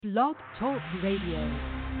Blog Talk Radio.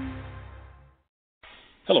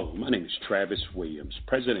 Hello, my name is Travis Williams,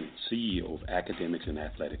 President and CEO of Academics and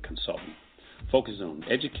Athletic Consulting, focusing on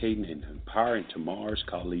educating and empowering tomorrow's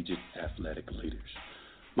collegiate athletic leaders.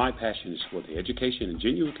 My passion is for the education and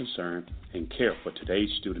genuine concern and care for today's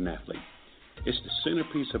student athlete. It's the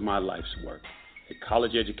centerpiece of my life's work. A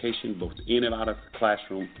college education, both in and out of the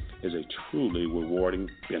classroom, is a truly rewarding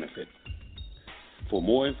benefit. For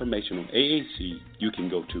more information on AAC, you can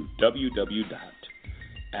go to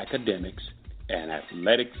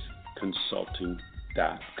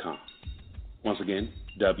www.academicsandathleticsconsulting.com. Once again,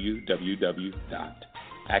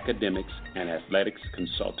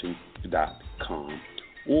 www.academicsandathleticsconsulting.com.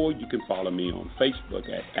 Or you can follow me on Facebook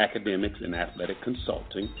at Academics and Athletic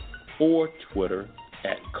Consulting or Twitter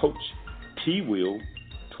at Coach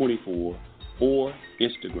TWill24 or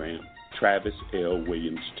Instagram Travis L.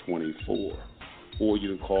 Williams 24. Or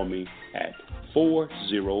you can call me at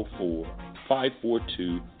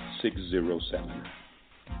 404-542-6079.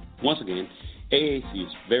 Once again, AAC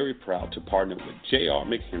is very proud to partner with J.R.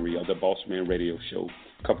 McHenry of the Bossman Radio Show,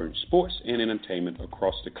 covering sports and entertainment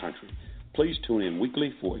across the country. Please tune in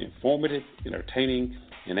weekly for informative, entertaining,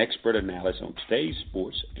 and expert analysis on today's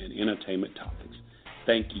sports and entertainment topics.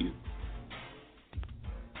 Thank you.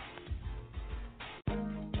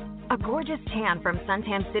 A gorgeous tan from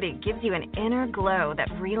Suntan City gives you an inner glow that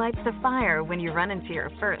relights the fire when you run into your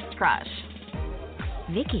first crush.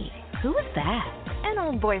 Vicky, who is that? An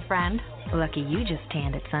old boyfriend. Lucky you just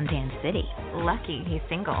tanned at Suntan City. Lucky he's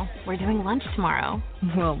single. We're doing lunch tomorrow.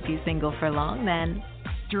 Won't be single for long then.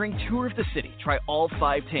 During Tour of the City, try all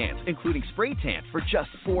 5 tans, including spray tan, for just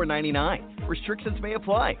 $4.99. Restrictions may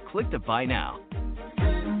apply. Click to buy now.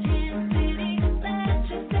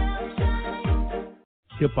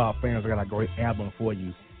 Hip-hop fans, I got a great album for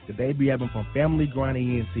you. The debut album from Family Grind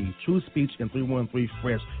ENT, True Speech and 313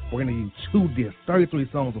 Fresh. We're going to use 2 discs, 33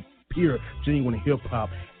 songs of pure, genuine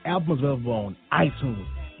hip-hop. Albums available on iTunes,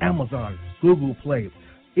 Amazon, Google Play,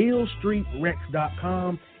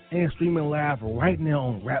 illstreetrex.com, and streaming live right now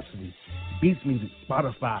on Rhapsody, Beats Music,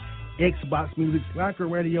 Spotify, Xbox Music, Slacker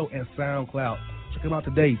Radio, and SoundCloud. Check them out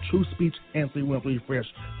today. True Speech and 313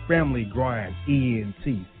 Fresh. Family Grind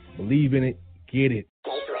ENT. Believe in it. Get it.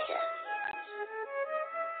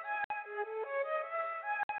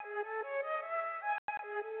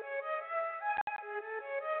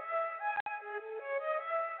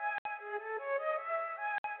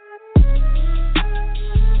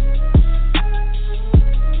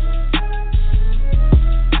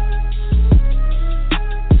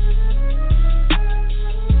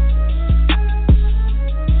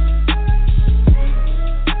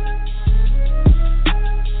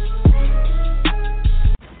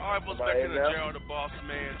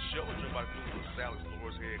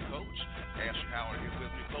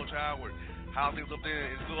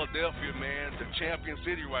 Champion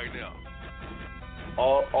City right now.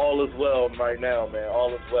 All is well right now, man. All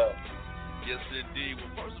is well. Yes, indeed. Well,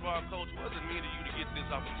 first of all, Coach, what does it mean to you to get this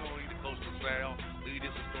opportunity to coach LaSalle, lead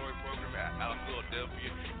this historic program out of Philadelphia,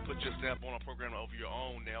 put your stamp on a program of your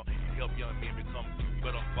own now, and help young men become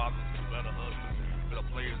better fathers, better husbands, better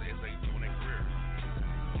players as they do in their career?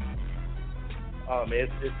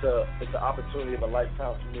 It's an opportunity of a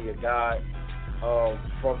lifetime for me. A guy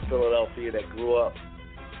from Philadelphia that grew up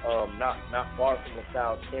not far from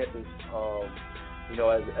LaSalle's campus.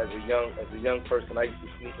 As a young person, I used to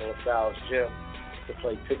sneak in LaSalle's gym to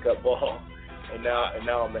play pickup ball, and now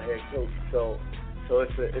I'm the head coach. So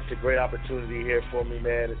it's a great opportunity here for me,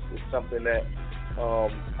 man. It's something that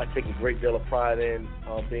I take a great deal of pride in,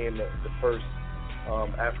 being the first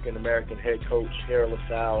African American head coach here at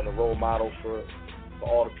LaSalle and a role model for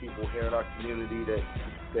all the people here in our community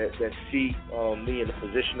that see me in the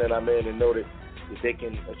position that I'm in and know that they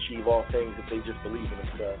can achieve all things if they just believe in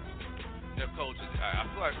themselves. Now, Coach, I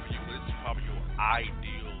feel like for you, this is probably your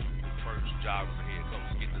ideal first job as a head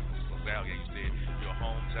coach. Get this LaSalle, you said your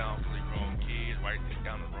hometown, fully grown kids, right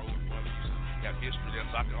down the road from you. You have history there,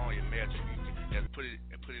 so I can only imagine you have put it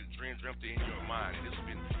dreamt it in your mind, and this has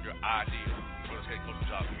been your ideal first head coach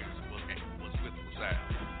job here was with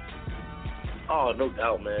LaSalle. Oh, no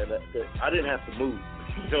doubt, man. I didn't have to move.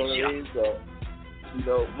 You know what I mean?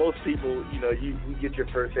 So, most people, you get your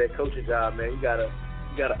first head coaching job, man. You gotta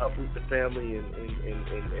uproot the family and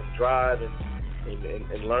drive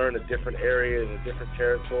and learn a different area and a different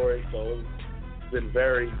territory. So it's been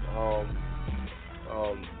very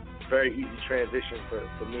easy transition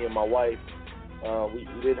for me and my wife. We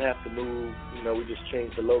didn't have to move. We just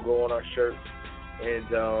changed the logo on our shirts, and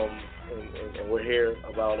we're here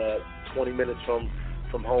about 20 minutes from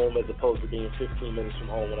from home as opposed to being 15 minutes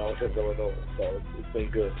from home when I was at Villanova. So it's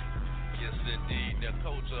been good. Yes, indeed. Now,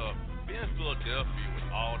 Coach, being in Philadelphia with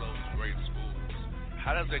all those great schools,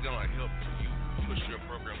 how is that going to help you push your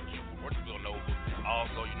program? Because you worked at Villanova,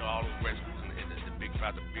 also, all those great schools and the big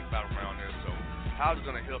five around there. So how is it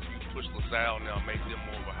going to help you push LaSalle now, make them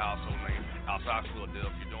more of a household name outside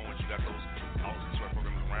Philadelphia, doing what you got all those sort of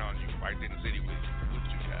programs around you right there in the city with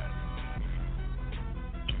you guys?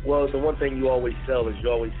 Well, the one thing you always sell that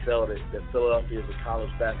Philadelphia is a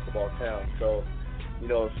college basketball town. So,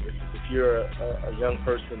 if you're a young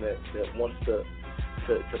person that wants to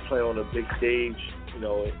play on a big stage,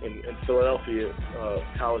 in Philadelphia,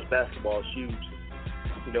 college basketball is huge.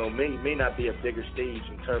 May not be a bigger stage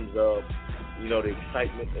in terms of, the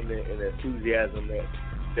excitement and the enthusiasm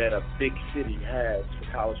that a big city has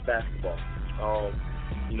for college basketball.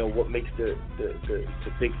 What makes the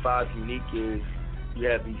Big Five unique is you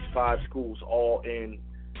have these 5 schools all in,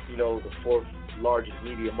 the 4th largest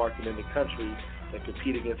media market in the country that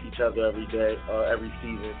compete against each other every day, every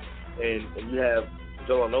season. And you have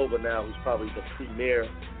Villanova now, who's probably the premier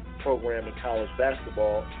program in college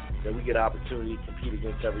basketball that we get an opportunity to compete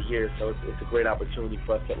against every year. So it's a great opportunity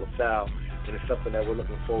for us at LaSalle, and it's something that we're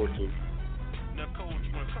looking forward to. Now, Coach,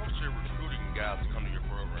 when it comes to recruiting guys to come to your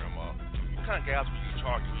program, what kind of guys would you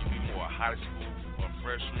target? Would you be more high school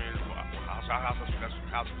freshmen, or high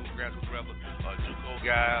school graduates, rather, JUCO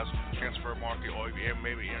guys, transfer market, or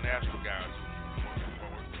maybe international guys who work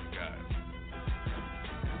for you guys?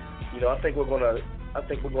 I think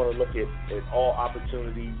we're gonna look at all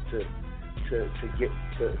opportunities to get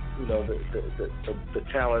the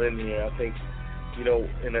talent in here. I think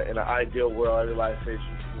in an ideal world, everybody says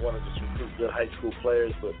you want to just recruit good high school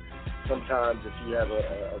players, but sometimes if you have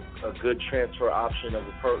a good transfer option of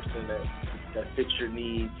a person that fits your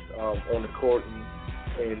needs on the court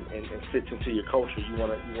and fits into your culture, you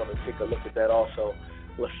want to take a look at that also.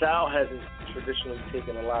 LaSalle hasn't traditionally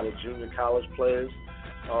taken a lot of junior college players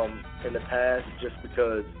in the past, just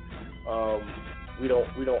because we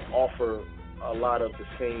don't offer a lot of the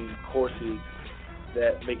same courses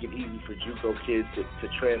that make it easy for JUCO kids to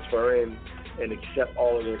transfer in and accept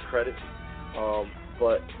all of their credits.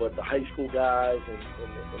 But the high school guys and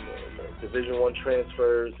the Division I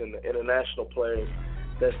transfers and the international players,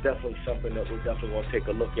 that's definitely something that we're definitely going to take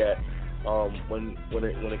a look at when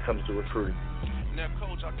it comes to recruiting. Now,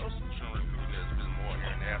 Coach, I know some recruiting has been more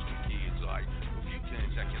international kids. Like, if you can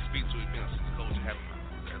speak to it, being a coach, having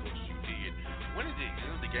recruited as what you did, when did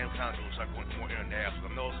the game kind of go start going more international?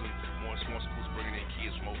 I'm noticing more schools bringing in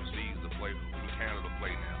kids from overseas to play, from Canada to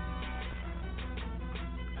play now.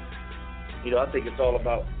 I think it's all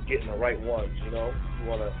about getting the right ones. You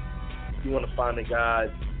want to find the guys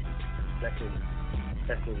that can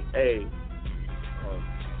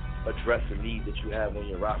address a need that you have on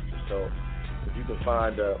your roster. So if you can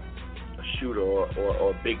find a shooter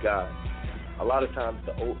or a big guy, a lot of times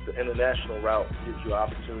the international route gives you an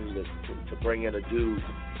opportunity to bring in a dude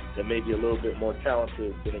that may be a little bit more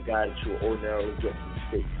talented than a guy that you would ordinarily get from the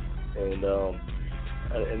States. And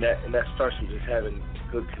that starts with just having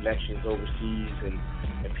good connections overseas and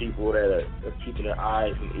people that are keeping their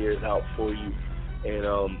eyes and ears out for you. And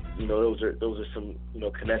those are some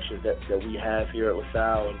connections that we have here at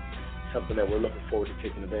LaSalle, and something that we're looking forward to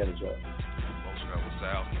taking advantage of. Most of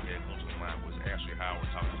LaSalle, the head coach on the line was Ashley Howard,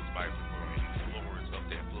 talking to Spicer for Flores up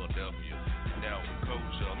there in Philadelphia. Now,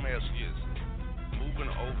 Coach, let me ask you this: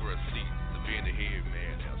 moving over a seat to being the head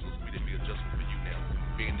man now, so it's going to be an adjustment for you now,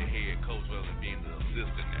 being the head coach rather than being the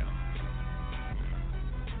assistant now.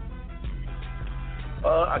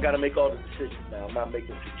 I got to make all the decisions now. I'm not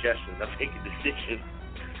making suggestions. I'm making decisions.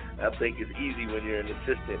 I think it's easy when you're an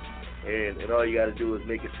assistant, and all you got to do is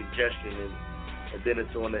make a suggestion, and then it's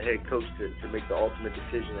on the head coach to make the ultimate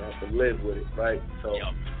decision and have to live with it, right?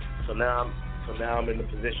 So now I'm in the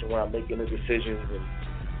position where I'm making the decisions,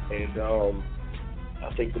 and I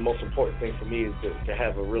think the most important thing for me is to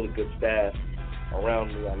have a really good staff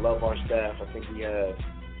around me. I love our staff. I think we have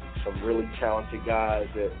some really talented guys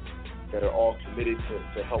that are all committed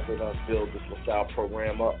to helping us build this LaSalle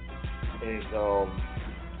program up. And,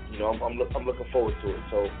 I'm looking forward to it.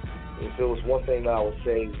 So if there was one thing that I would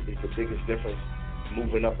say is the biggest difference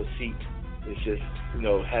moving up a seat, is just,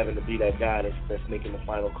 having to be that guy that's making the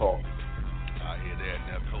final call. I hear that.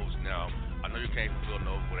 Now, Coach, I know you came from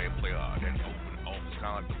Villanova where they play that open offense,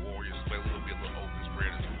 kind of like the Warriors, play a little open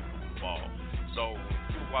spread and move the ball. So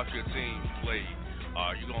when you watch your team play,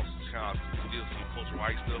 you going to kind of steal some Coach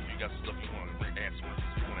Wright stuff? You got some stuff you want to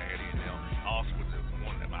add in now? Also with the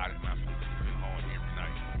one that I didn't been hard every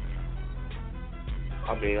night.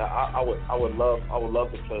 I mean, I would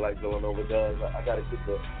love to play like Villanova does. I gotta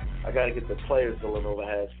get the players Villanova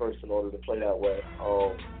has first in order to play that way.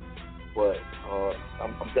 But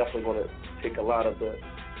I'm definitely going to take a lot of the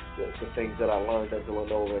things that I learned at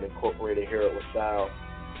Villanova and incorporate it here at LaSalle,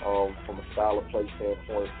 from a style of play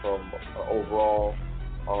standpoint, from an overall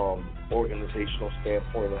organizational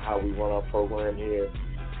standpoint, and how we run our program here.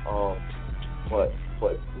 But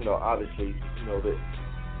obviously, that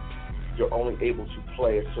you're only able to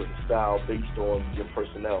play a certain style based on your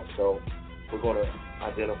personnel. So we're going to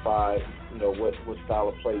identify, what style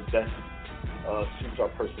of play best suits our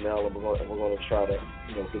personnel, and we're going to try to,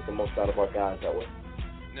 get the most out of our guys that way.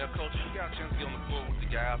 Now, Coach, you got a chance to get on the floor with the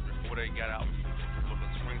guys before they got out for the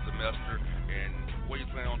spring semester, and what you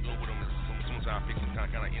plan on doing with them is sometimes pick some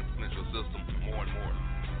kind of implement your system more and more.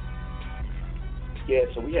 Yeah,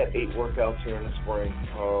 so we had 8 workouts here in the spring.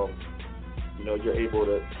 You're able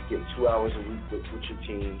to get 2 hours a week with your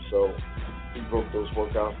team, so we broke those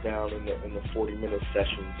workouts down in the 40-minute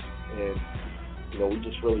sessions, and we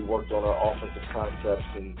just really worked on our offensive concepts,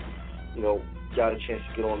 and got a chance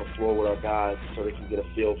to get on the floor with our guys so they can get a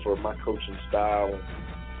feel for my coaching style,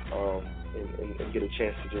 and get a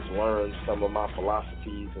chance to just learn some of my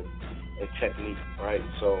philosophies and technique, right?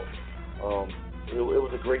 So it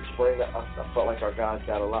was a great spring. I felt like our guys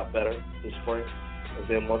got a lot better this spring. And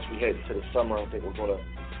then once we head into the summer, I think we're going to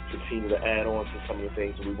continue to add on to some of the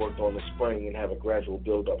things that we worked on this spring and have a gradual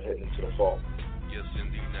build-up heading into the fall. Yes,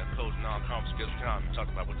 indeed. Now, Coach, non-conference schedule, kind of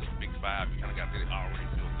talked about with the Big Five. You kind of got that already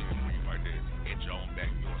built in for you right there at your own back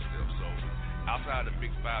doorstep. So outside of the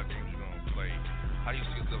Big Five games you're going to play, how do you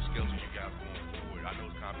see yourself scheduling you guys going forward? I know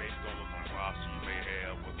it's kind of based on what kind of roster you may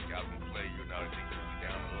have, what the guys going to play. You're not thinking going to be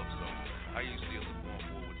down or up. So how do you see yourself going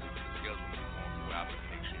forward with the schedule going forward out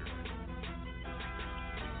next year?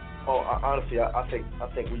 Oh, honestly, I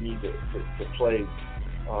think we need to play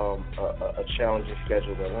a challenging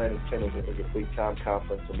schedule. The Atlantic 10 is a big-time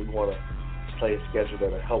conference, and we want to play a schedule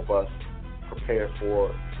that will help us prepare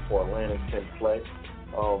for Atlantic 10 play.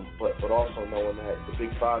 But also knowing that the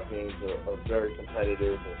Big Five games are very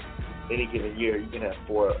competitive. And any given year, you can have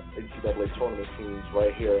 4 NCAA tournament teams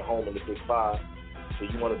right here at home in the Big Five. So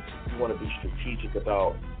you want to be strategic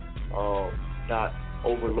about not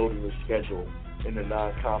overloading your schedule in the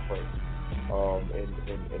non-conference,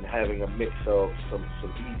 and having a mix of some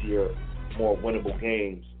easier, more winnable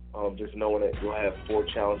games. Just knowing that you'll have 4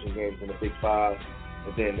 challenging games in the Big Five,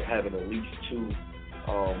 and then having at least 2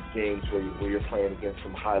 games where you're playing against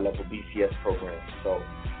some high-level BCS programs. So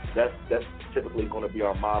that's typically going to be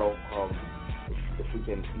our model. If we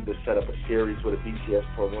can either set up a series with a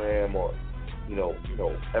BCS program, or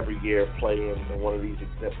every year play in one of these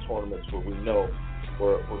exempt tournaments where we know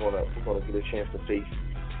we're going to get a chance to face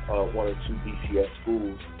 1 or 2 BCS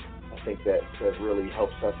schools, I think that really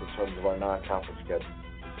helps us in terms of our non-conference schedule.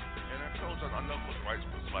 And Coach, I know Coach Wright's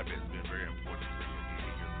like that has been very important for you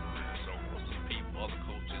in your career. So what's some people, other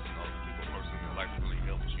coaches and other people personally in your life that really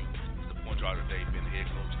helped you to the point you are today being the head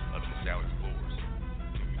coach of the LaSalle Explorers?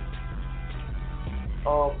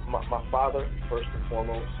 My father, first and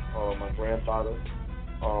foremost, my grandfather,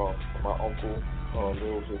 my uncle.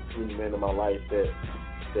 Those are 3 men in my life that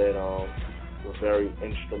were very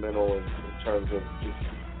instrumental in terms of just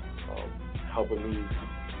helping me,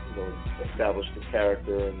 establish the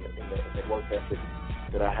character and the work ethic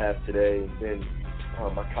that I have today. And then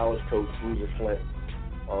my college coach, Bruiser Flint,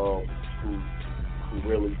 who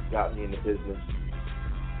really got me in the business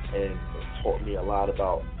and taught me a lot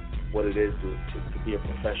about what it is to be a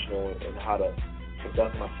professional and how to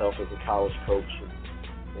conduct myself as a college coach.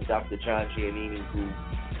 And Dr. John Giannini, who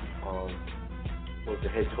was the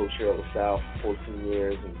head coach here at LaSalle for 14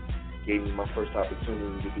 years and gave me my first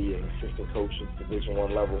opportunity to be an assistant coach at Division I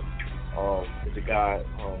level, is a guy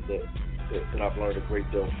that I've learned a great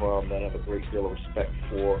deal from, that I have a great deal of respect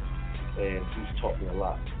for, and who's taught me a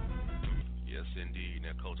lot. Yes, indeed.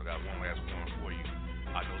 Now, Coach, I got one last one for you.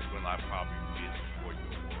 I know it's been a lot probably busy for you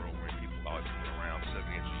in the world where people are always coming around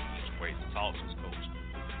tugging at you each way to talk to us, Coach.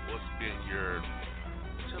 What's been your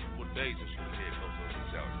typical day since you've been head coach of the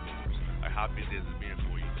LaSalle Explorers? Like, how busy has it been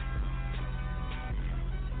for you?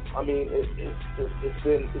 I mean, it's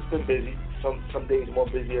been busy. Some days more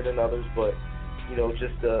busier than others, but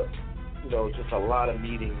just a lot of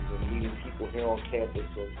meetings and meeting people here on campus,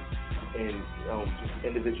 and just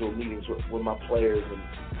individual meetings with my players, and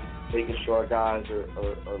making sure our guys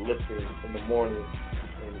are lifting in the morning,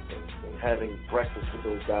 and having breakfast with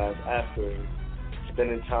those guys after, and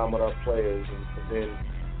spending time with our players, and then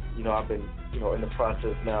I've been in the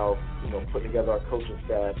process now putting together our coaching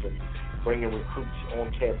staff and bringing recruits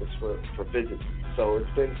on campus for visits. So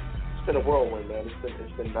it's been it's been a whirlwind, man.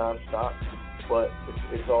 It's been nonstop, but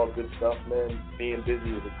it's all good stuff, man. Being busy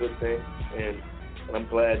is a good thing, and I'm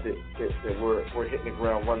glad that we're hitting the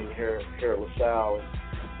ground running here at LaSalle,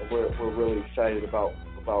 and we're really excited about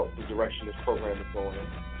the direction this program is going in.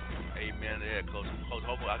 Amen. Yeah, Coach.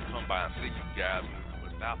 Hopefully I can come by and see you guys.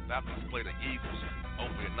 Falcons play the Eagles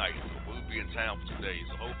hopefully at night. We'll be in town for 2 days,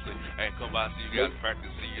 so hopefully I can come by and see you guys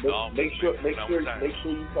practice. See you in the office. Make sure you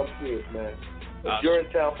come see us, man. If you're in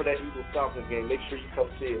town for that Eagles Falcons game, make sure you come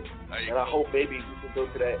see us. And I hope maybe we can go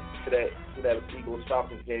to that Eagles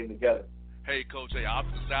Falcons game together. Hey, Coach. Hey, I'll be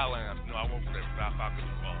the sidelines. You know, I work for that Falcons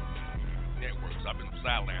network, so I've been the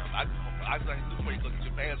sidelines. I can do for you because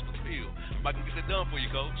your fans for the field. If I can get that done for you,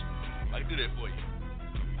 Coach, I can do that for you.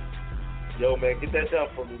 Yo, man, get that done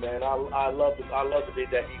for me, man. I love to be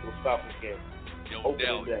at that Eagles Falcons game. Yo, it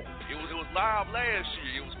was live last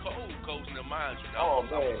year. It was cold, Coach, in the mind. Oh, I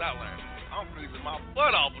man. was sideline. I'm freezing my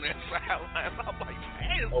butt off on that sideline. I'm like,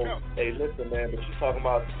 man. Hey, listen, man, but you're talking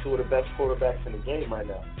about two of the best quarterbacks in the game right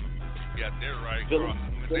now. You got that right,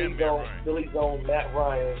 Philly zone Matt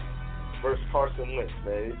Ryan versus Carson Wentz,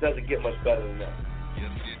 man. It doesn't get much better than that.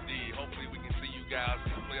 Yes, indeed. Hopefully we can see you guys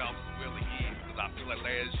in the playoffs as well again, because I feel like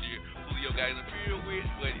last year Julio got in the field with,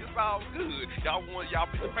 but it's all good. Y'all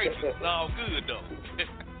beat the Patriots. It's all good, though.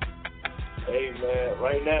 Hey, man,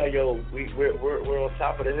 right now, yo, we're on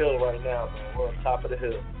top of the hill right now, man. We're on top of the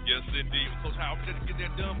hill. Yes, indeed. Coach Howard, just to get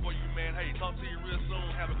that done for you, man. Hey, talk to you real soon.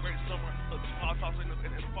 Have a great summer. I'll talk to you in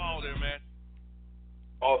the fall there, man.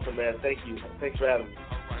 Awesome, man. Thank you. Thanks for having me.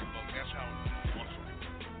 All right, folks. That's how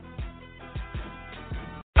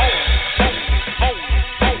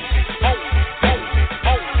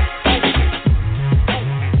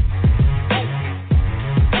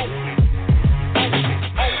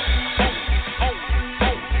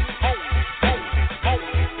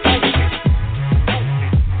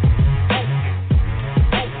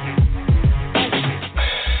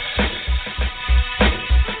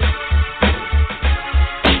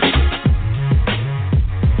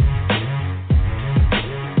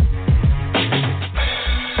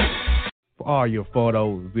all your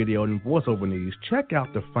photo, video, and voiceover needs, check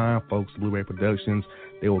out the fine folks at Blueberry Productions.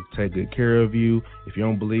 They will take good care of you. If you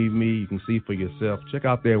don't believe me, you can see for yourself. Check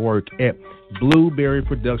out their work at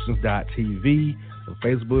blueberryproductions.tv, the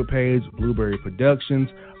Facebook page, Blueberry Productions,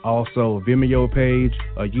 also a Vimeo page,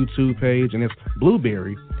 a YouTube page, and it's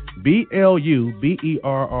Blueberry,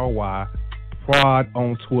 BLUBERRY, Prod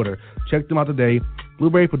on Twitter. Check them out today.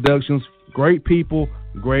 Blueberry Productions, great people,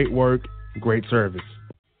 great work, great service.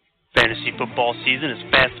 Fantasy football season is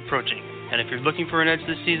fast approaching, and if you're looking for an edge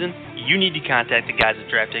this season, you need to contact the guys at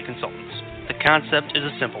Draft Day Consultants. The concept is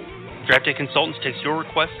a simple one. Draft Day Consultants takes your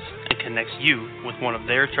requests and connects you with one of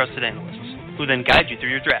their trusted analysts, who then guide you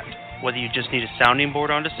through your draft, whether you just need a sounding board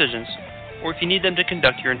on decisions, or if you need them to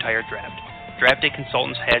conduct your entire draft. Draft Day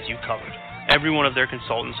Consultants has you covered. Every one of their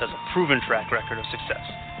consultants has a proven track record of success,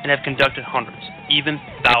 and have conducted hundreds, even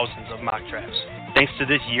thousands of mock drafts. Thanks to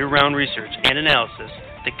this year-round research and analysis,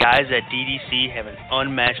 the guys at DDC have an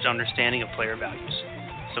unmatched understanding of player values.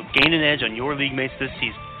 So gain an edge on your league mates this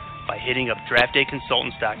season by hitting up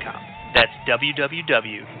draftdayconsultants.com. That's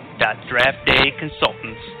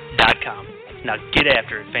www.draftdayconsultants.com. Now get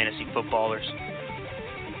after it, fantasy footballers.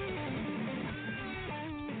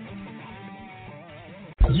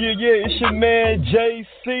 Yeah, it's your man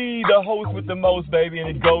JC, the host with the most, baby, and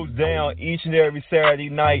it goes down each and every Saturday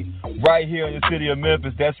night right here in the city of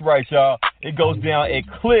Memphis. That's right, y'all. It goes down at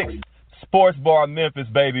Clicks Sports Bar, Memphis,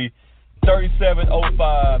 baby.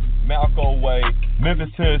 3705 Malco Way, Memphis,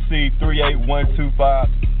 Tennessee, 38125.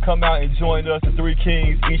 Come out and join us, the Three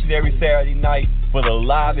Kings, each and every Saturday night for the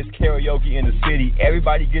livest karaoke in the city.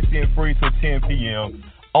 Everybody gets in free till 10 p.m.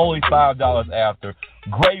 Only $5 after.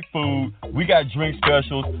 Great food. We got drink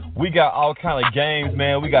specials. We got all kind of games,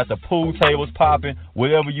 man. We got the pool tables popping.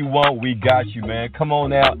 Whatever you want, we got you, man. Come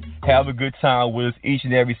on out. Have a good time with us each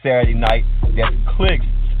and every Saturday night. That's Clicks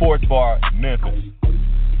Sports Bar, Memphis.